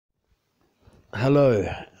Hello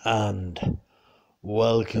and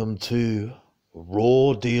welcome to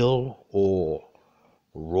Raw Deal or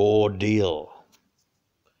Raw Deal.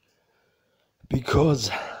 Because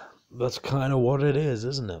that's kind of what it is,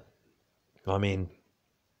 isn't it? I mean,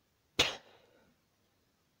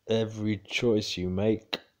 every choice you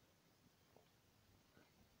make,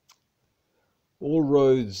 all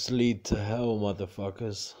roads lead to hell,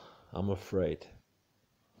 motherfuckers. I'm afraid.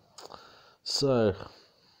 So,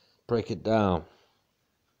 break it down.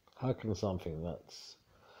 How can something that's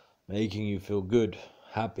making you feel good,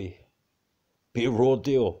 happy, be a raw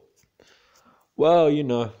deal? Well,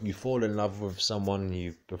 you fall in love with someone,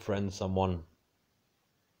 you befriend someone,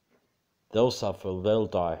 they'll suffer, they'll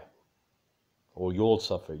die. Or you'll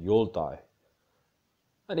suffer, you'll die.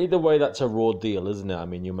 And either way, that's a raw deal, isn't it? I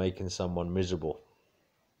mean, you're making someone miserable.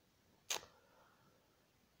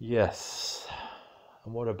 Yes.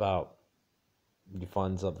 And what about you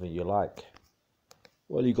find something you like?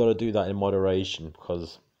 Well, you got to do that in moderation,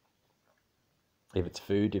 because if it's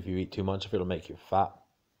food, if you eat too much of it, it'll make you fat.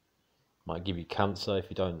 Might give you cancer if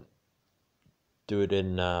you don't do it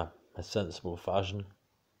in a sensible fashion.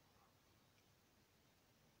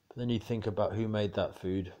 But then you think about who made that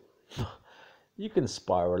food. You can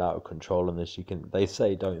spiral out of control on this. They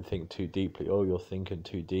say don't think too deeply. Oh, you're thinking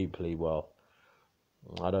too deeply. Well,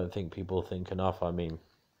 I don't think people think enough. I mean,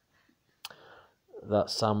 that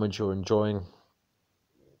sandwich you're enjoying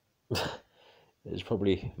is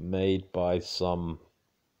probably made by some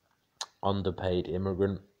underpaid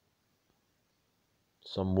immigrant,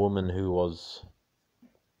 some woman who was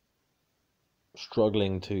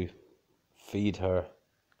struggling to feed her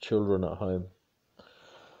children at home,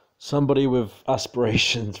 somebody with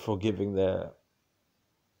aspirations for giving their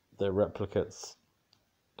replicates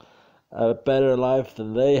a better life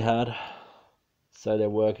than they had, so they're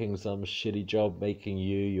working some shitty job making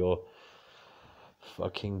you your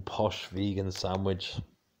fucking posh vegan sandwich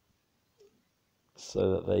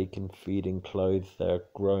so that they can feed and clothe their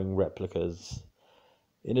growing replicas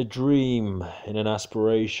in a dream, in an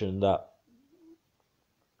aspiration that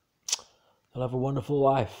they'll have a wonderful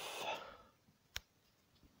life.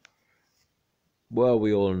 Well,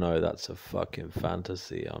 we all know that's a fucking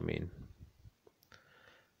fantasy. I mean,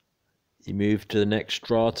 you move to the next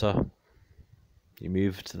strata, you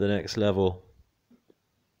move to the next level,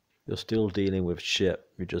 you're still dealing with shit.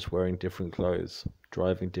 You're just wearing different clothes,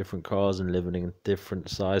 driving different cars, and living in different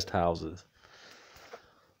sized houses.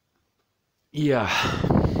 Yeah,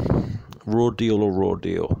 raw deal or raw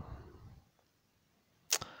deal.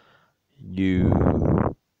 You're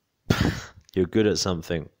good at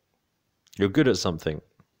something. You're good at something.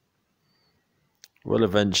 Well,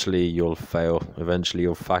 eventually you'll fail. Eventually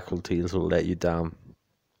your faculties will let you down.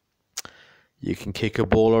 You can kick a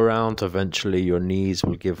ball around. Eventually your knees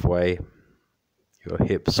will give way. Your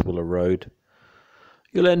hips will erode.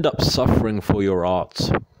 You'll end up suffering for your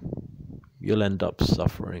art. You'll end up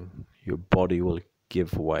suffering. Your body will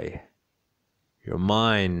give way. Your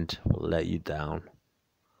mind will let you down.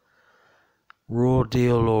 Raw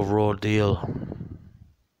deal or raw deal?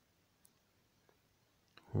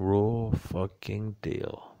 Raw fucking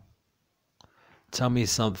deal. Tell me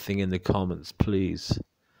something in the comments, please,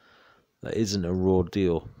 that isn't a raw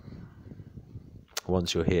deal.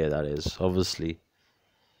 Once you're here, that is. Obviously,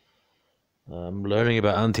 learning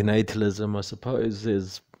about antinatalism, I suppose,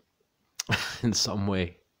 is in some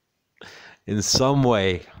way,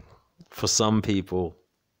 for some people,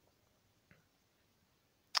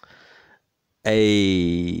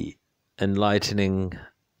 a enlightening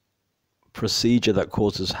procedure that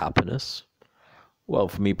causes happiness. Well,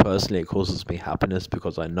 for me personally, it causes me happiness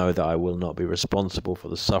because I know that I will not be responsible for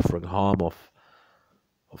the suffering harm of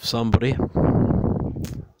somebody,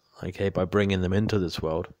 okay, by bringing them into this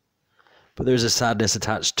world. But there's a sadness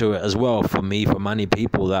attached to it as well, for me, for many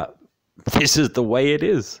people, that this is the way it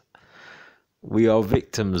is. We are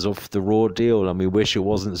victims of the raw deal, and we wish it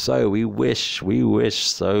wasn't so. We wish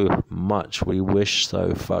so much. We wish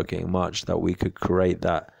so fucking much that we could create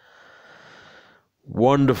that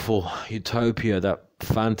wonderful utopia, that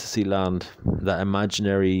fantasy land, that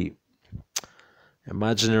imaginary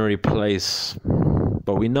place.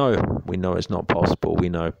 But we know it's not possible. We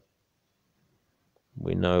know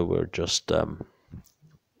we're just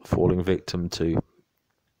falling victim to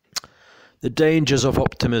the dangers of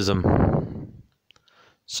optimism.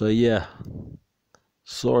 So yeah,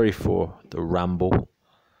 sorry for the ramble,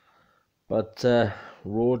 but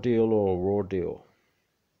raw deal or raw deal?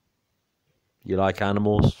 You like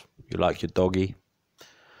animals? You like your doggy?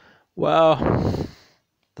 Well,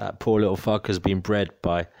 that poor little fucker's been bred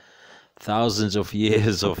by thousands of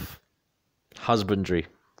years of husbandry,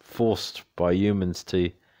 forced by humans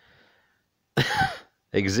to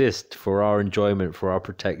exist for our enjoyment, for our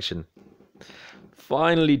protection.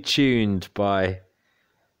 Finely tuned by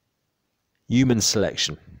human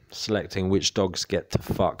selection, selecting which dogs get to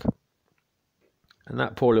fuck. And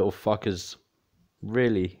that poor little fucker's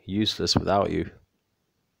really useless without you.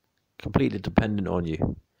 Completely dependent on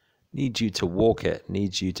you. Needs you to walk it,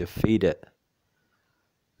 needs you to feed it,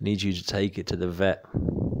 needs you to take it to the vet.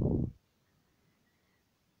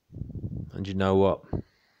 And you know what?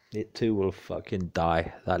 It too will fucking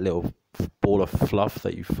die. That little ball of fluff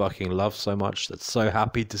that you fucking love so much, that's so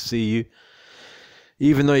happy to see you.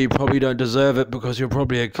 Even though you probably don't deserve it because you're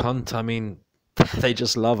probably a cunt. I mean, they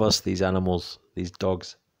just love us, these animals, these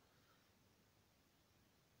dogs.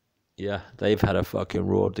 Yeah, they've had a fucking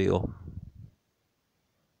raw deal.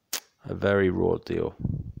 A very raw deal.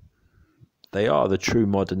 They are the true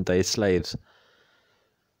modern day slaves.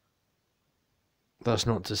 That's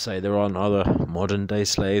not to say there aren't other modern day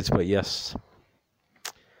slaves, but yes.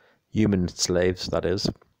 Human slaves, that is.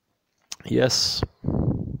 Yes.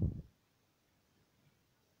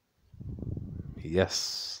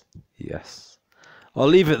 Yes. Yes. I'll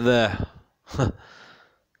leave it there.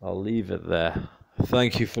 I'll leave it there.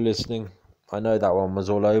 Thank you for listening. I know that one was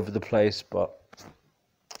all over the place, but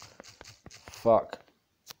fuck.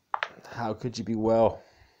 How could you be well?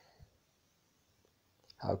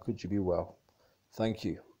 How could you be well? Thank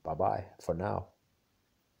you. Bye-bye for now.